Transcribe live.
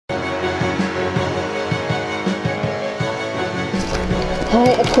Hi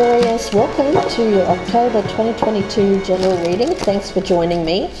Aquarius, welcome to your October 2022 general reading. Thanks for joining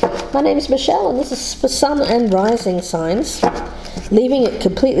me. My name is Michelle and this is for sun and rising signs, leaving it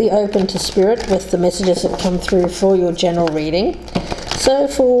completely open to spirit with the messages that come through for your general reading. So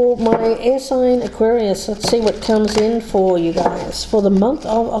for my air sign Aquarius, let's see what comes in for you guys for the month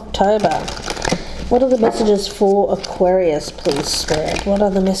of October. What are the messages for Aquarius, please, Spirit? What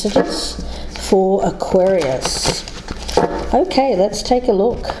are the messages for Aquarius? Okay, let's take a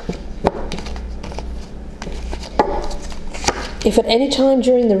look. If at any time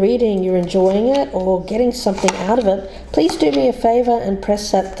during the reading you're enjoying it or getting something out of it, please do me a favor and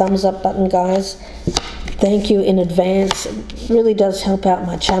press that thumbs up button, guys. Thank you in advance. It really does help out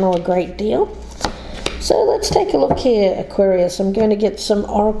my channel a great deal. So let's take a look here, Aquarius. I'm going to get some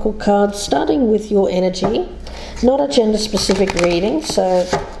oracle cards starting with your energy. Not a gender-specific reading, so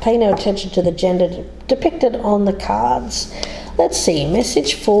pay no attention to the gender depicted on the cards. Let's see,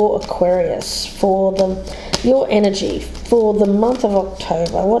 message for Aquarius, for your energy for the month of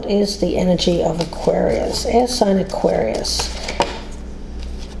October. What is the energy of Aquarius? Air sign Aquarius.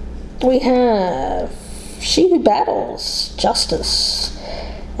 We have she who battles, justice.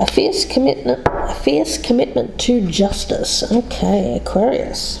 A fierce commitment to justice. Okay,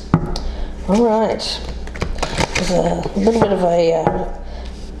 Aquarius. All right. There's a little bit of a,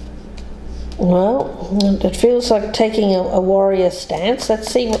 well, it feels like taking a warrior stance.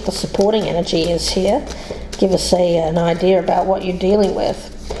 Let's see what the supporting energy is here. Give us an idea about what you're dealing with.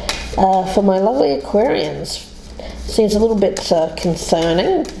 For my lovely Aquarians, seems a little bit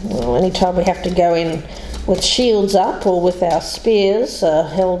concerning. Well, anytime we have to go in with shields up or with our spears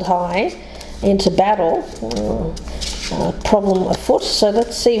held high into battle, problem afoot. So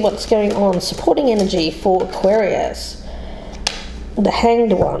let's see what's going on. Supporting energy for Aquarius. The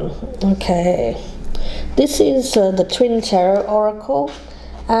Hanged One. Okay. This is the Twin Tarot Oracle,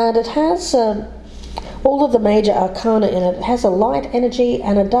 and it has all of the major arcana in it. It has a light energy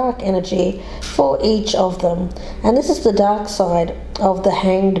and a dark energy for each of them. And this is the dark side of the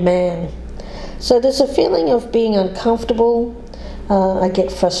Hanged Man. So there's a feeling of being uncomfortable. I get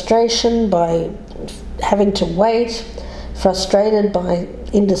frustration by having to wait, frustrated by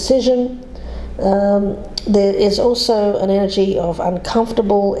indecision. There is also an energy of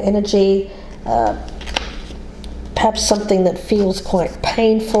uncomfortable energy, perhaps something that feels quite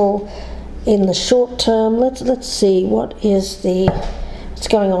painful in the short term. Let's see what's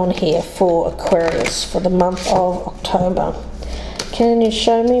going on here for Aquarius for the month of October. Can you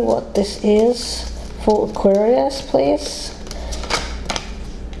show me what this is for Aquarius, please?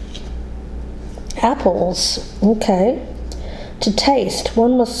 Apples. Okay. To taste,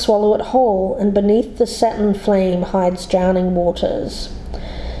 one must swallow it whole, and beneath the satin flame hides drowning waters.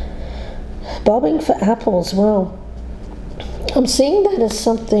 Bobbing for apples. Well, I'm seeing that as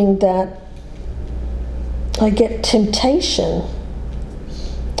something that I get temptation.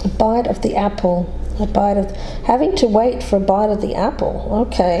 A bite of the apple. A bite of, having to wait for a bite of the apple.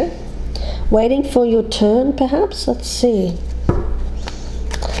 Okay. Waiting for your turn, perhaps? Let's see.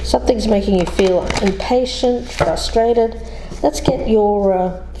 Something's making you feel impatient, frustrated. Let's get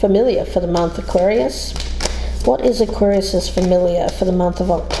your familiar for the month, Aquarius. What is Aquarius's familiar for the month of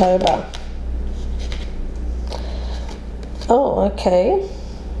October? Oh, okay.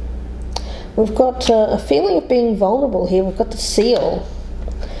 We've got a feeling of being vulnerable here. We've got the Seal.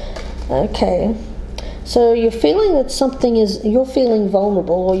 Okay. So you're feeling that you're feeling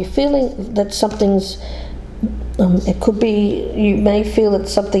vulnerable, or you're feeling that something's, it could be, you may feel that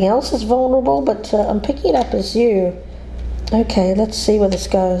something else is vulnerable, but I'm picking it up as you. Okay, let's see where this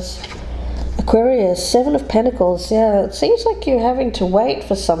goes. Aquarius, Seven of Pentacles. Yeah, it seems like you're having to wait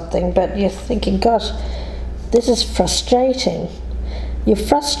for something, but you're thinking, gosh, this is frustrating. You're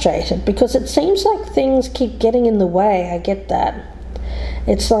frustrated because it seems like things keep getting in the way. I get that.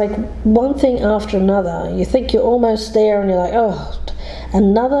 It's like one thing after another. You think you're almost there and you're like, oh,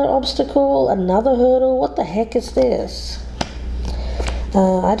 another obstacle, another hurdle. What the heck is this?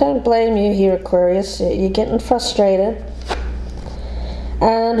 I don't blame you here, Aquarius. You're getting frustrated.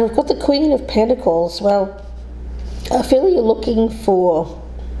 And we've got the Queen of Pentacles. Well, I feel you're looking for...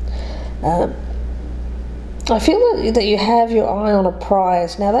 I feel that you have your eye on a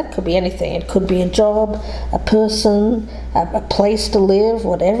prize. Now that could be anything. It could be a job, a person, a place to live,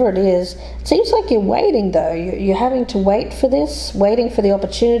 whatever it is. It seems like you're waiting though. You're having to wait for this, waiting for the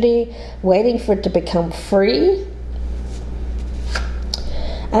opportunity, waiting for it to become free.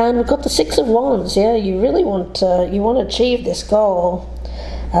 And we've got the Six of Wands. Yeah, you really want to achieve this goal.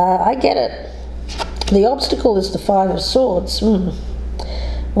 I get it. The obstacle is the Five of Swords.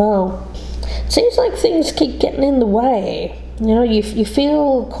 Well, it seems like things keep getting in the way. You know, you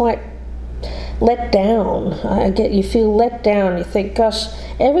feel quite let down. You feel let down. You think, gosh,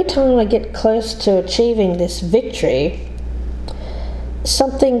 every time I get close to achieving this victory,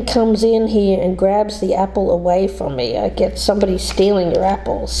 something comes in here and grabs the apple away from me. I get somebody stealing your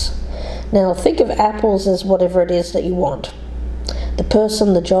apples. Now, think of apples as whatever it is that you want. The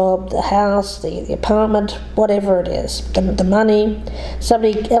person, the job, the house, the apartment, whatever it is, the money.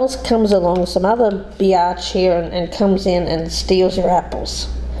 Somebody else comes along, some other biatch here, and comes in and steals your apples.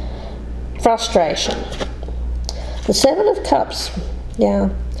 Frustration. The Seven of Cups. Yeah.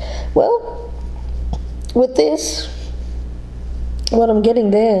 Well, with this, what I'm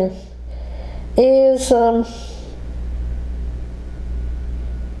getting there is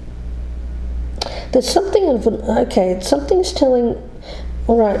there's something of something's telling.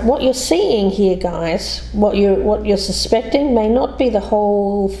 All right, what you're seeing here, guys, what you're suspecting may not be the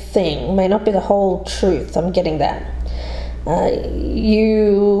whole thing, may not be the whole truth. I'm getting that.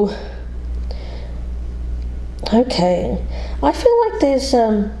 Okay, I feel like there's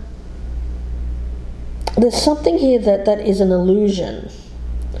something here that is an illusion.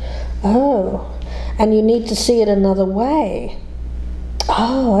 Oh, and you need to see it another way.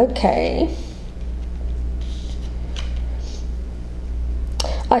 Oh, okay.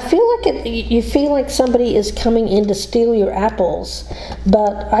 I feel like you feel like somebody is coming in to steal your apples,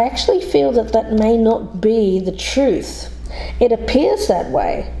 but I actually feel that may not be the truth. It appears that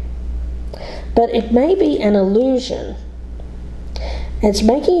way, but it may be an illusion. It's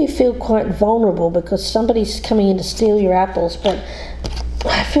making you feel quite vulnerable because somebody's coming in to steal your apples, but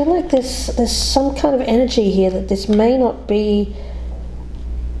I feel like there's some kind of energy here that this may not be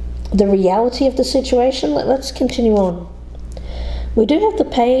the reality of the situation. Let's continue on. We do have the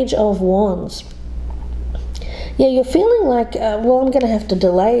Page of Wands. Yeah, you're feeling like, well, I'm going to have to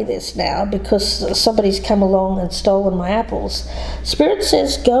delay this now because somebody's come along and stolen my apples. Spirit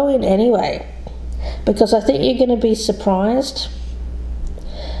says go in anyway, because I think you're going to be surprised.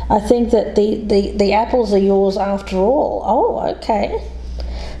 I think that the apples are yours after all. Oh, okay.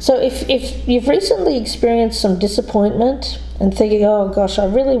 So if you've recently experienced some disappointment and thinking, oh gosh, I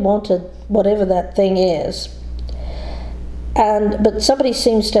really wanted whatever that thing is, but somebody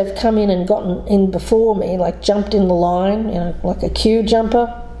seems to have come in and gotten in before me, like jumped in the line, you know, like a queue jumper.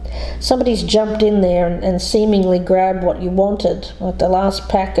 Somebody's jumped in there and seemingly grabbed what you wanted, like the last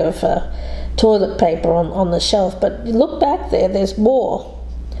pack of toilet paper on the shelf. But look back there, there's more.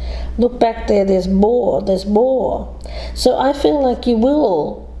 Look back there, there's more, there's more. So I feel like you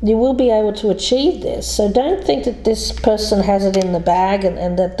will be able to achieve this. So don't think that this person has it in the bag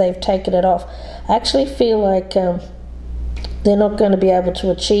and that they've taken it off. I actually feel like they're not going to be able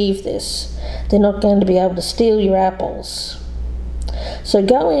to achieve this. They're not going to be able to steal your apples. So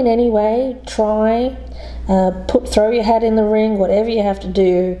go in anyway, try, throw your hat in the ring, whatever you have to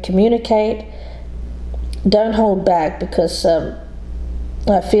do, communicate. Don't hold back, because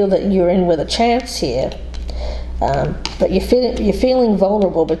I feel that you're in with a chance here. But you're feeling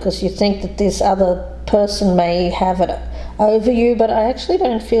vulnerable because you think that this other person may have it over you, but I actually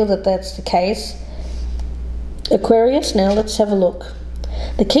don't feel that that's the case. Aquarius, now let's have a look.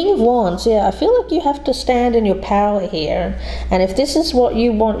 The King of Wands, yeah, I feel like you have to stand in your power here. And if this is what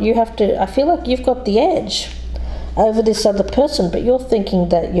you want, you have to, I feel like you've got the edge over this other person, but you're thinking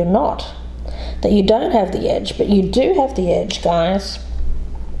that you're not, that you don't have the edge, but you do have the edge, guys.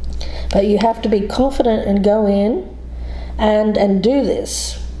 But you have to be confident and go in and do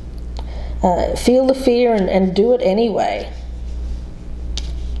this. Feel the fear and do it anyway.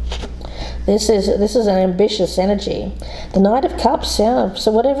 This is an ambitious energy. The Knight of Cups, yeah.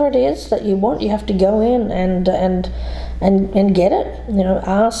 So whatever it is that you want, you have to go in and get it. You know,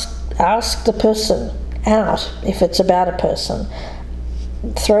 ask the person out if it's about a person.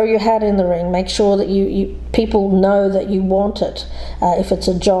 Throw your hat in the ring. Make sure that people know that you want it. If it's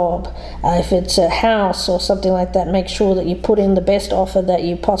a job, if it's a house or something like that, make sure that you put in the best offer that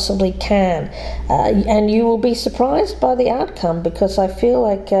you possibly can, and you will be surprised by the outcome, because I feel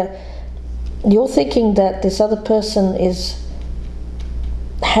like you're thinking that this other person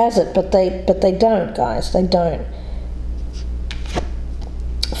has it, but they don't, guys. They don't.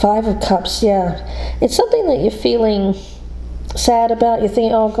 Five of Cups, yeah. It's something that you're feeling sad about. You're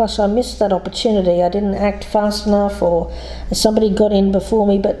thinking, oh gosh, I missed that opportunity. I didn't act fast enough, or somebody got in before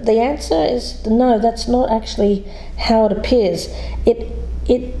me. But the answer is no, that's not actually how it appears.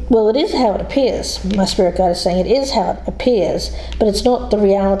 Well, it is how it appears. My spirit guide is saying it is how it appears, but it's not the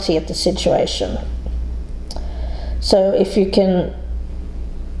reality of the situation. So if you can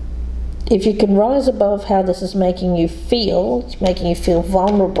rise above how this is making you feel, it's making you feel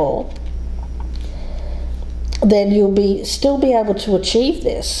vulnerable, then you'll still be able to achieve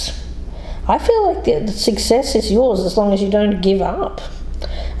this. I feel like the success is yours as long as you don't give up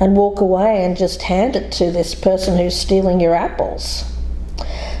and walk away and just hand it to this person who's stealing your apples.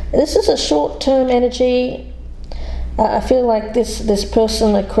 This is a short-term energy. I feel like this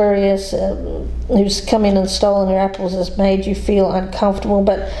person, Aquarius, who's come in and stolen your apples has made you feel uncomfortable,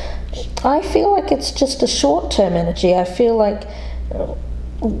 but I feel like it's just a short-term energy. I feel like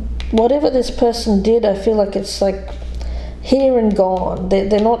whatever this person did, I feel like it's like here and gone.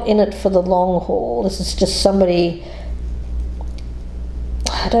 They're not in it for the long haul. This is just somebody,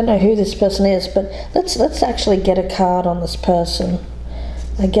 I don't know who this person is, but let's actually get a card on this person.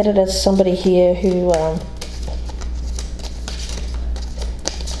 I get it as somebody here who,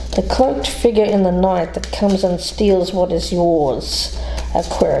 the cloaked figure in the night that comes and steals what is yours,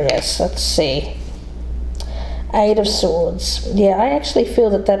 Aquarius. Let's see. Eight of Swords. Yeah, I actually feel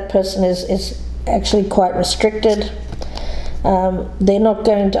that person is actually quite restricted. They're not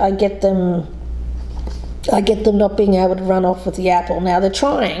going to, I get them not being able to run off with the apple. Now they're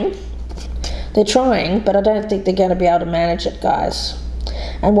trying, but I don't think they're going to be able to manage it, guys.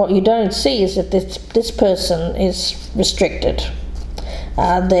 And what you don't see is that this person is restricted.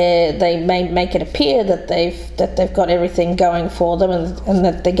 They may make it appear that they've got everything going for them and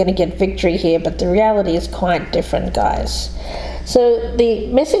that they're going to get victory here, but the reality is quite different, guys. So the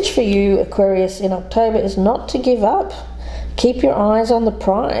message for you, Aquarius, in October is not to give up. Keep your eyes on the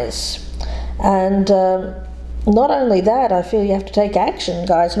prize. And not only that, I feel you have to take action,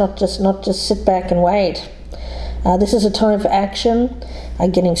 guys, not just sit back and wait. This is a time for action.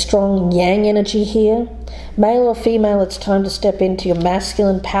 I'm getting strong yang energy here. Male or female, it's time to step into your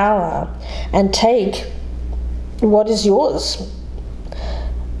masculine power and take what is yours.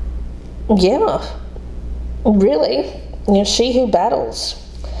 Yeah, really. You're she who battles.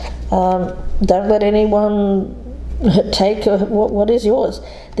 Don't let anyone take what is yours.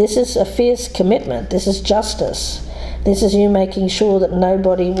 This is a fierce commitment. This is justice. This is you making sure that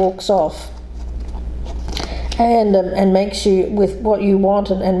nobody walks off and makes you with what you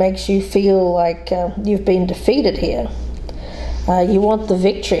want and makes you feel like you've been defeated here. You want the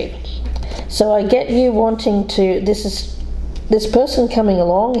victory. So I get you wanting to, this person coming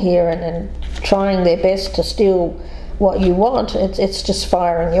along here and trying their best to steal what you want. It's just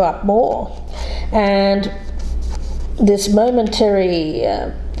firing you up more. And this momentary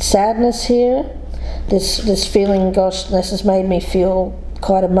sadness here, this feeling, gosh, this has made me feel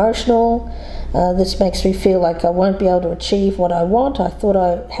quite emotional. This makes me feel like I won't be able to achieve what I want. I thought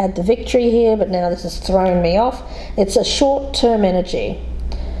I had the victory here, but now this has thrown me off. It's a short-term energy.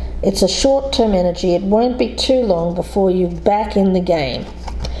 It's a short-term energy. It won't be too long before you're back in the game,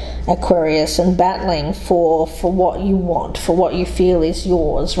 Aquarius, and battling for what you want, for what you feel is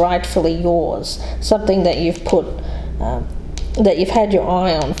yours, rightfully yours, something that you've put, that you've had your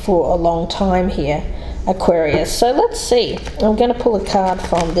eye on for a long time here, Aquarius. So let's see. I'm going to pull a card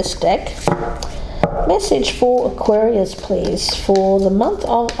from this deck. Message for Aquarius, please, for the month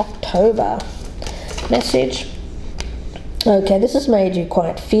of October. Message. Okay, this has made you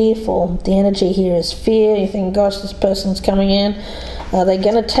quite fearful. The energy here is fear. You think, gosh, this person's coming in. Are they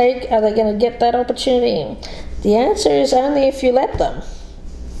going to get that opportunity? The answer is only if you let them.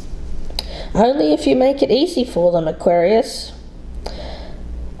 Only if you make it easy for them, Aquarius.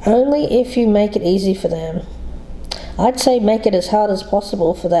 Only if you make it easy for them. I'd say make it as hard as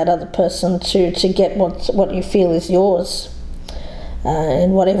possible for that other person to get what you feel is yours,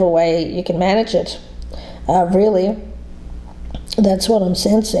 in whatever way you can manage it. Really, that's what I'm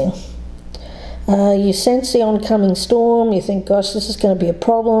sensing. You sense the oncoming storm. You think, gosh, this is going to be a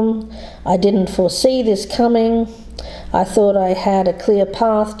problem. I didn't foresee this coming. I thought I had a clear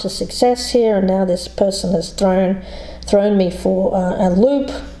path to success here, and now this person has thrown me for a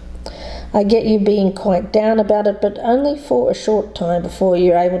loop. I get you being quite down about it, but only for a short time before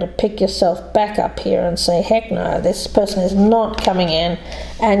you're able to pick yourself back up here and say, heck no, this person is not coming in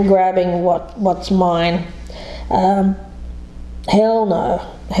and grabbing what's mine. Hell no,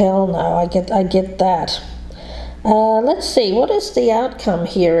 I get that. Let's see, what is the outcome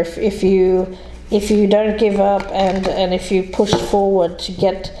here if you don't give up and if you push forward to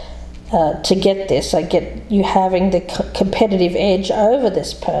get this? I get you having the competitive edge over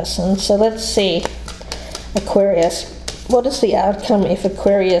this person. So let's see, Aquarius, what is the outcome if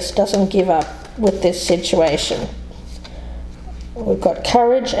Aquarius doesn't give up with this situation? We've got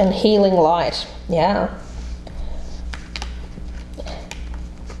courage and healing light. Yeah.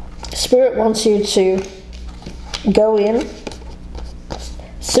 Spirit wants you to go in,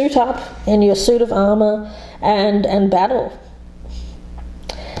 suit up in your suit of armor and battle.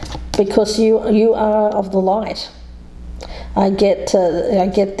 because you are of the light. I get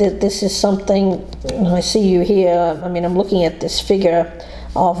that this is something. I see you here. I mean, I'm looking at this figure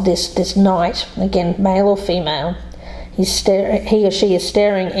of this knight, again, male or female. He or she is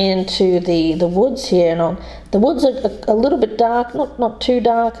staring into the woods here, and the woods are a little bit dark, not too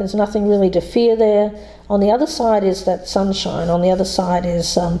dark. There's nothing really to fear there. On the other side is that sunshine. On the other side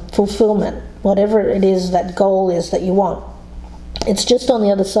is fulfillment, whatever it is that goal is that you want. It's just on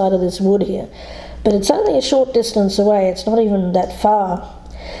the other side of this wood here, but it's only a short distance away. It's not even that far.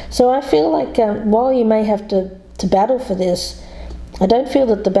 So I feel like while you may have to battle for this, I don't feel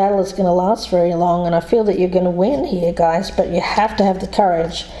that the battle is going to last very long, and I feel that you're going to win here, guys, but you have to have the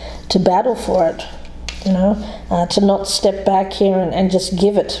courage to battle for it, you know, to not step back here and just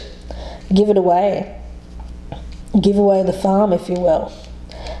give it away. Give away the farm, if you will,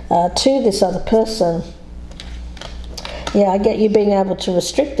 to this other person. Yeah, I get you being able to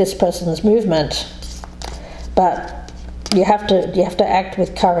restrict this person's movement, but you have to act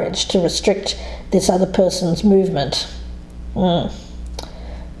with courage to restrict this other person's movement.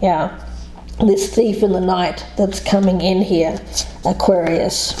 Yeah, this thief in the night that's coming in here,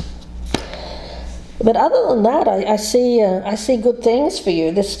 Aquarius. But other than that, I see good things for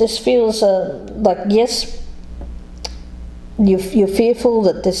you. This feels like, yes, you're fearful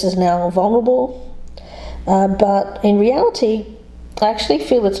that this is now vulnerable, but in reality, I actually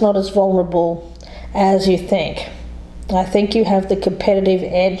feel it's not as vulnerable as you think. I think you have the competitive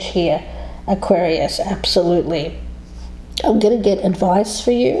edge here, Aquarius, absolutely. I'm going to get advice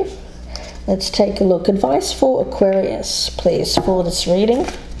for you. Let's take a look. Advice for Aquarius, please, for this reading.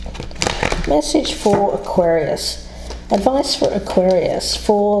 Message for Aquarius. Advice for Aquarius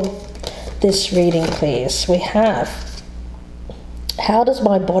for this reading, please. We have, how does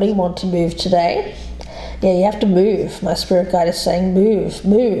my body want to move today? Yeah, you have to move. My spirit guide is saying move,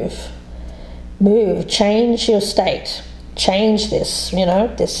 move, move. Change your state. Change this, you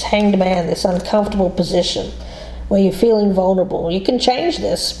know, this hanged man, this uncomfortable position where you're feeling vulnerable. You can change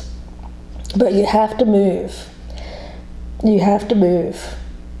this, but you have to move. You have to move.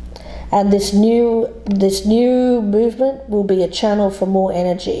 And this new movement will be a channel for more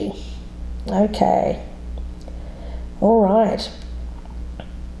energy. Okay. All right.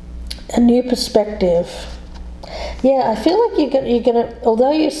 A new perspective. Yeah, I feel like you're gonna,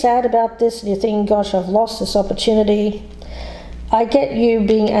 although you're sad about this and you're thinking, gosh, I've lost this opportunity, I get you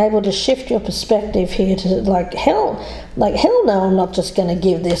being able to shift your perspective here to like hell no, I'm not just going to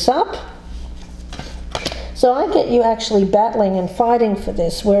give this up. So I get you actually battling and fighting for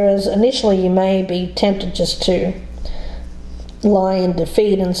this, whereas initially you may be tempted just to lie in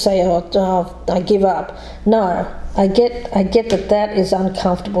defeat and say, oh, I give up. No, I get that is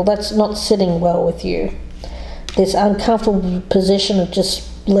uncomfortable. That's not sitting well with you. This uncomfortable position of just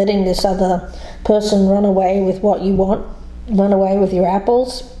letting this other person run away with what you want, run away with your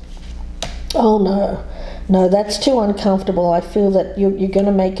apples. Oh no, that's too uncomfortable. I feel that you're going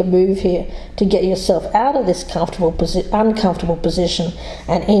to make a move here to get yourself out of this uncomfortable position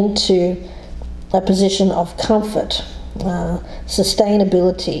and into a position of comfort,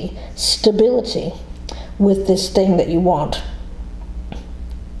 sustainability, stability with this thing that you want.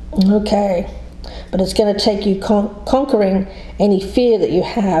 Okay, but it's going to take you conquering any fear that you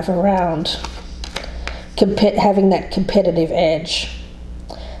have around having that competitive edge,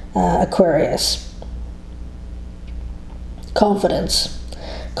 Aquarius. Confidence.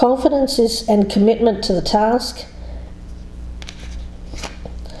 Confidence is and commitment to the task.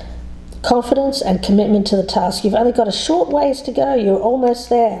 Confidence and commitment to the task. You've only got a short ways to go. You're almost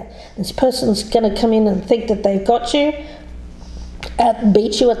there. This person's going to come in and think that they've got you,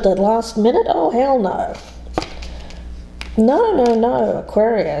 beat you at the last minute. Oh, hell no. No,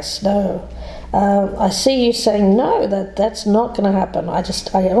 Aquarius, no. I see you saying, no, that's not going to happen. I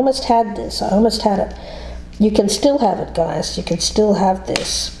almost had this. I almost had it. You can still have it, guys. You can still have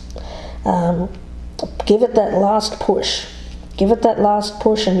this. Give it that last push. Give it that last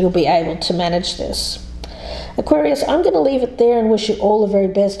push and you'll be able to manage this. Aquarius, I'm going to leave it there and wish you all the very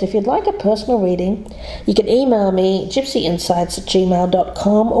best. If you'd like a personal reading, you can email me,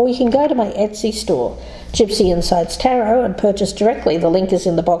 gypsyinsights@gmail.com, or you can go to my Etsy store, Gypsy Insights Tarot, and purchase directly. The link is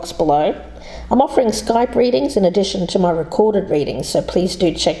in the box below. I'm offering Skype readings in addition to my recorded readings, so please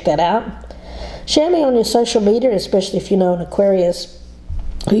do check that out. Share me on your social media, especially if you know an Aquarius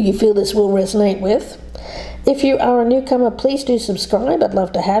who you feel this will resonate with. If you are a newcomer, please do subscribe. I'd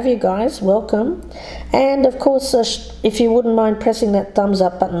love to have you guys. Welcome. And of course, if you wouldn't mind pressing that thumbs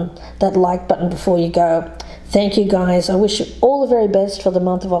up button, that like button before you go. Thank you, guys. I wish you all the very best for the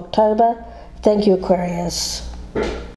month of October. Thank you, Aquarius.